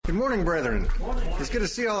morning, brethren. Morning. It's good to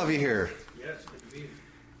see all of you here. Yes, good to be here.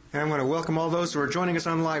 And I want to welcome all those who are joining us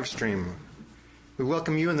on live stream. We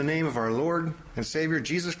welcome you in the name of our Lord and Savior,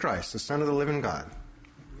 Jesus Christ, the Son of the living God.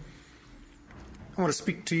 I want to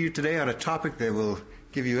speak to you today on a topic that will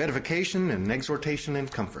give you edification and exhortation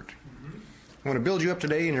and comfort. I want to build you up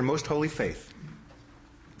today in your most holy faith.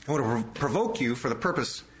 I want to provoke you for the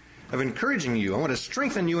purpose of encouraging you. I want to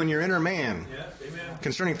strengthen you in your inner man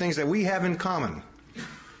concerning things that we have in common.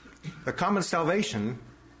 A common salvation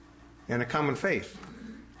and a common faith.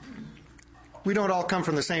 We don't all come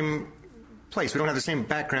from the same place. We don't have the same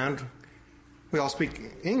background. We all speak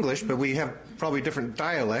English, but we have probably different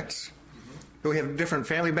dialects. But we have different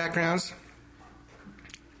family backgrounds.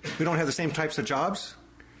 We don't have the same types of jobs.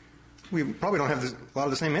 We probably don't have a lot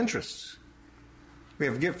of the same interests. We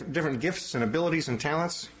have different gifts and abilities and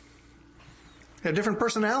talents. We have different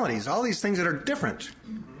personalities, all these things that are different.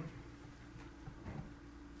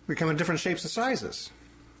 We come in different shapes and sizes.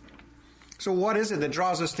 So what is it that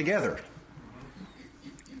draws us together?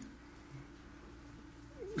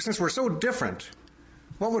 Since we're so different,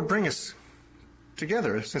 what would bring us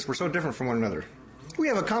together since we're so different from one another? We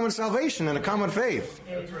have a common salvation and a common faith.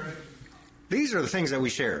 That's right. These are the things that we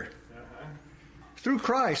share. Through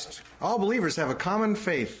Christ, all believers have a common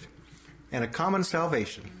faith and a common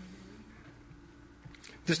salvation.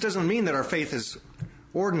 This doesn't mean that our faith is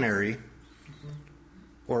ordinary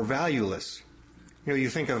or valueless. You know, you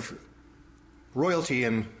think of royalty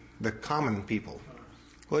and the common people.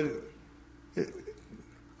 Well,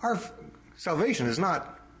 our salvation is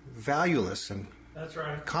not valueless and That's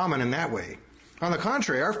right. common in that way. On the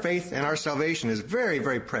contrary, our faith and our salvation is very,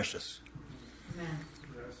 very precious. Amen.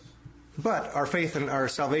 Yes. But our faith and our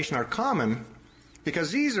salvation are common because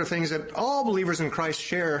these are things that all believers in Christ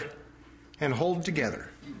share and hold together.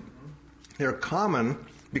 They're common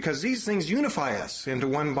because these things unify us into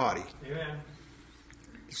one body. Amen.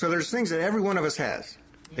 So there's things that every one of us has.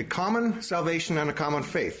 A common salvation and a common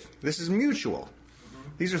faith. This is mutual.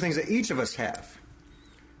 These are things that each of us have.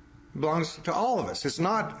 It belongs to all of us. It's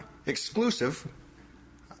not exclusive.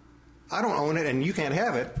 I don't own it and you can't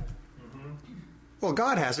have it. Well,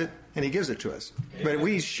 God has it and He gives it to us. But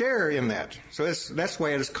we share in that. So that's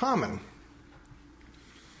why it is common.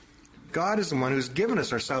 God is the one who's given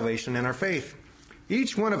us our salvation and our faith.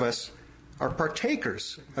 Each one of us are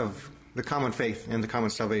partakers of the common faith and the common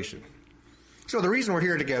salvation. So the reason we're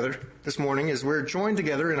here together this morning is we're joined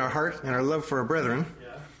together in our heart and our love for our brethren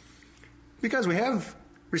because we have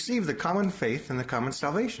received the common faith and the common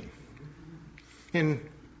salvation. In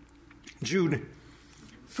Jude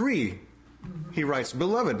 3, he writes,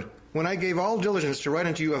 "Beloved, when I gave all diligence to write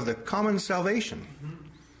unto you of the common salvation,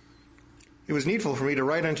 it was needful for me to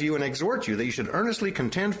write unto you and exhort you that you should earnestly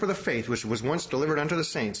contend for the faith which was once delivered unto the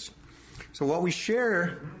saints." So what we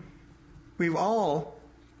share, we've all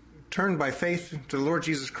turned by faith to the Lord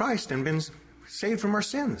Jesus Christ and been saved from our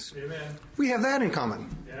sins. Amen. We have that in common.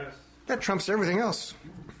 Yes. That trumps everything else.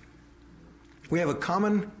 We have a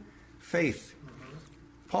common faith.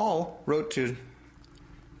 Paul wrote to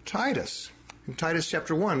Titus in Titus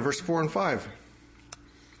chapter 1, verse 4 and 5.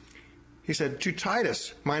 He said, "To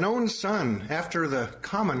Titus, mine own son, after the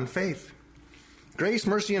common faith, grace,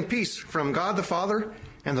 mercy, and peace from God the Father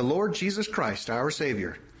and the Lord Jesus Christ, our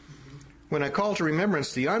Savior. When I call to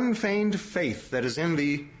remembrance the unfeigned faith that is in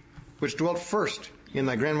thee, which dwelt first in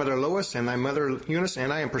thy grandmother Lois and thy mother Eunice,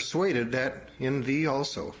 and I am persuaded that in thee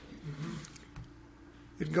also."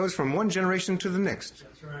 It goes from one generation to the next.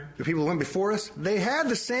 That's right. The people who went before us, they had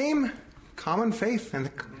the same common faith and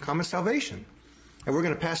the common salvation. And we're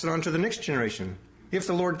going to pass it on to the next generation. If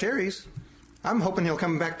the Lord tarries, I'm hoping He'll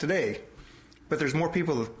come back today. But there's more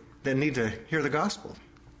people that need to hear the gospel.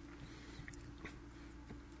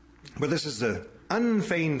 But this is the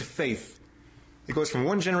unfeigned faith. It goes from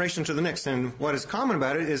one generation to the next. And what is common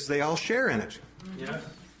about it is they all share in it. Yes.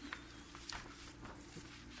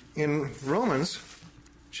 In Romans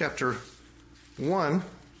chapter 1,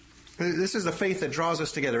 this is the faith that draws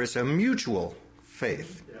us together. It's a mutual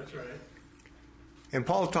faith. That's right. And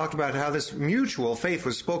Paul talked about how this mutual faith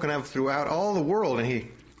was spoken of throughout all the world. And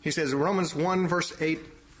he says in Romans 1, verse 8,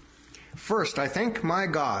 "First, I thank my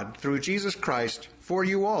God through Jesus Christ for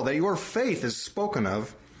you all, that your faith is spoken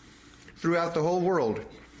of throughout the whole world.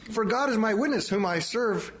 For God is my witness, whom I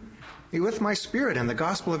serve with my spirit and the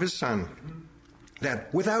gospel of His Son,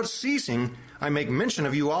 that without ceasing I make mention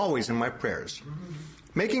of you always in my prayers,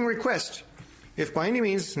 making request, if by any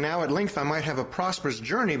means now at length I might have a prosperous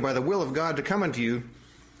journey by the will of God to come unto you,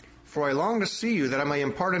 For I long to see you, that I may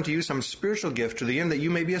impart unto you some spiritual gift, to the end that you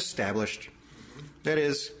may be established. That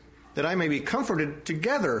is, that I may be comforted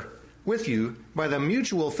together with you by the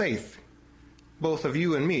mutual faith, both of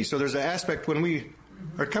you and me. So there's an aspect when we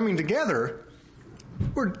are coming together,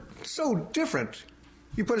 we're so different.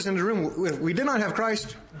 You put us in the room, if we did not have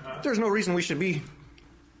Christ, there's no reason we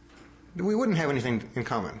wouldn't have anything in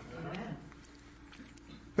common.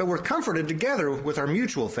 But we're comforted together with our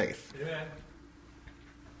mutual faith. Amen.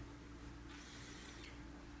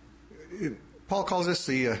 Paul calls this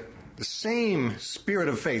the same spirit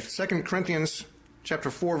of faith. 2 Corinthians chapter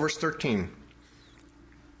 4, verse 13.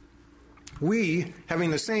 We,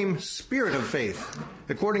 having the same spirit of faith,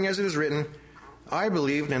 according as it is written, I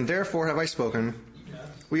believed, and therefore have I spoken. Yes.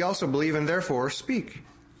 We also believe, and therefore speak.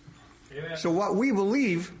 Amen. So what we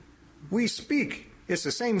believe, we speak. It's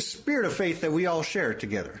the same spirit of faith that we all share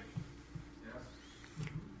together.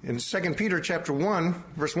 Yes. In 2 Peter chapter 1,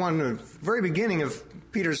 verse 1, the very beginning of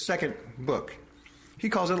Peter's second book, he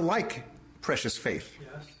calls it like precious faith.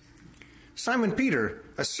 Yes. Simon Peter,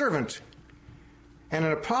 a servant and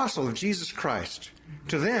an apostle of Jesus Christ,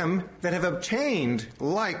 to them that have obtained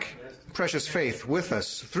like precious faith with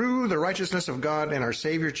us through the righteousness of God and our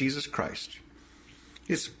Savior Jesus Christ.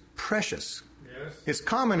 It's precious. Yes. It's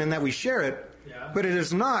common in that we share it, but it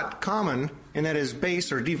is not common in that it is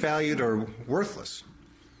base or devalued or worthless.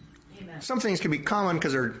 Amen. Some things can be common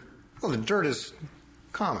because the dirt is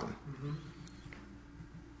common. Mm-hmm.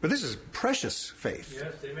 But this is precious faith.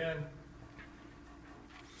 Yes, amen.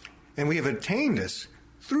 And we have obtained this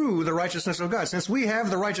through the righteousness of God. Since we have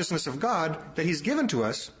the righteousness of God that He's given to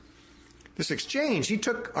us, this exchange, He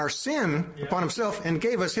took our sin upon Himself and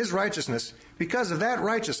gave us His righteousness. Because of that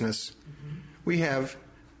righteousness, we have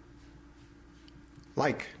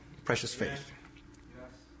like precious faith. Yes.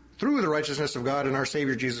 Through the righteousness of God and our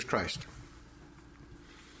Savior Jesus Christ.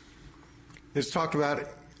 It's talked about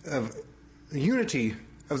of the unity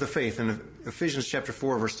of the faith in Ephesians chapter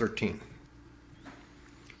 4, verse 13.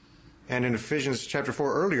 And in Ephesians chapter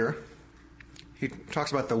 4 earlier, he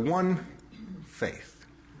talks about the one faith.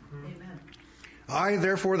 Amen. I,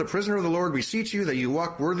 therefore, the prisoner of the Lord, beseech you that you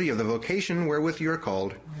walk worthy of the vocation wherewith you are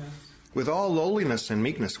called, with all lowliness and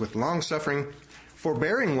meekness, with long-suffering,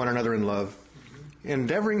 forbearing one another in love,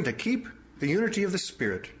 endeavoring to keep the unity of the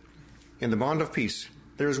Spirit in the bond of peace.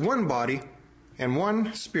 There is one body and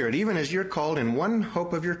one Spirit, even as you're called in one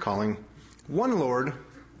hope of your calling, one Lord,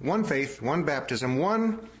 one faith, one baptism,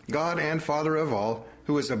 one God and Father of all,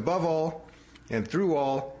 who is above all, and through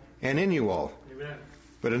all, and in you all. Amen.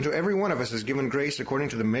 But unto every one of us is given grace according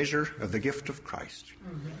to the measure of the gift of Christ.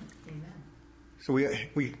 Amen. So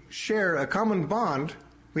we share a common bond.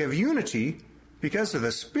 We have unity because of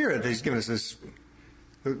the Spirit that He's given us.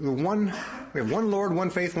 We have one Lord, one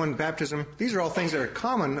faith, one baptism. These are all things that are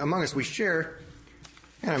common among us. We share.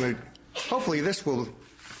 And hopefully this will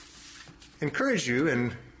encourage you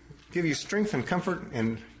and give you strength and comfort,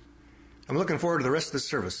 and I'm looking forward to the rest of this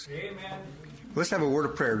service. Amen. Let's have a word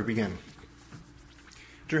of prayer to begin.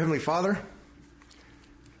 Dear Heavenly Father,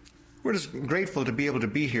 we're just grateful to be able to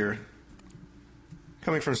be here,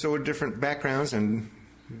 coming from so different backgrounds and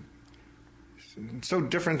so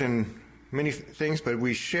different in many things, but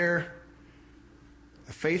we share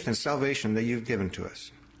a faith and salvation that you've given to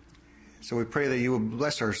us. So we pray that you will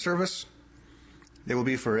bless our service. It will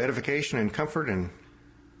be for edification and comfort and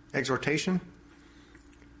exhortation.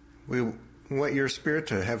 We want your Spirit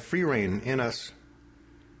to have free reign in us,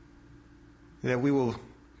 that we will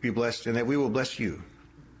be blessed and that we will bless you.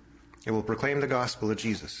 And we'll proclaim the gospel of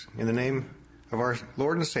Jesus. In the name of our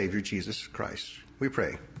Lord and Savior, Jesus Christ, we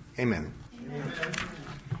pray. Amen. Amen.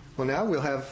 Well, now we'll have